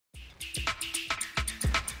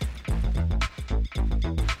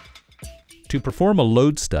To perform a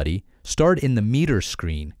load study, start in the meter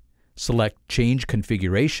screen, select Change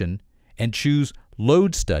Configuration, and choose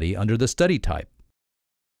Load Study under the study type.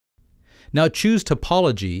 Now choose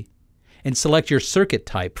Topology and select your circuit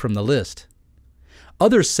type from the list.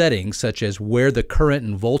 Other settings, such as where the current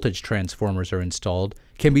and voltage transformers are installed,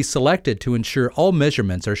 can be selected to ensure all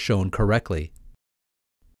measurements are shown correctly.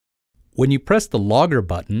 When you press the Logger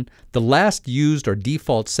button, the last used or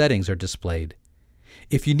default settings are displayed.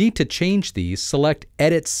 If you need to change these, select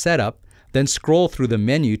Edit Setup, then scroll through the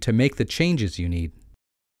menu to make the changes you need.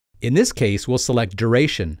 In this case, we'll select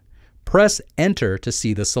Duration. Press Enter to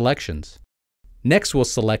see the selections. Next, we'll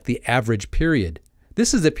select the average period.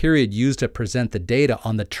 This is the period used to present the data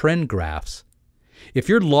on the trend graphs. If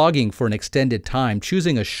you're logging for an extended time,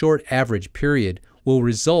 choosing a short average period will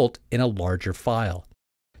result in a larger file.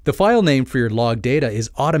 The file name for your log data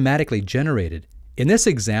is automatically generated. In this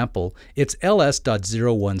example, it's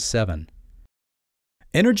ls.017.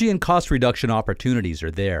 Energy and cost reduction opportunities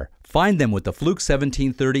are there. Find them with the Fluke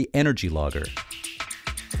 1730 Energy Logger.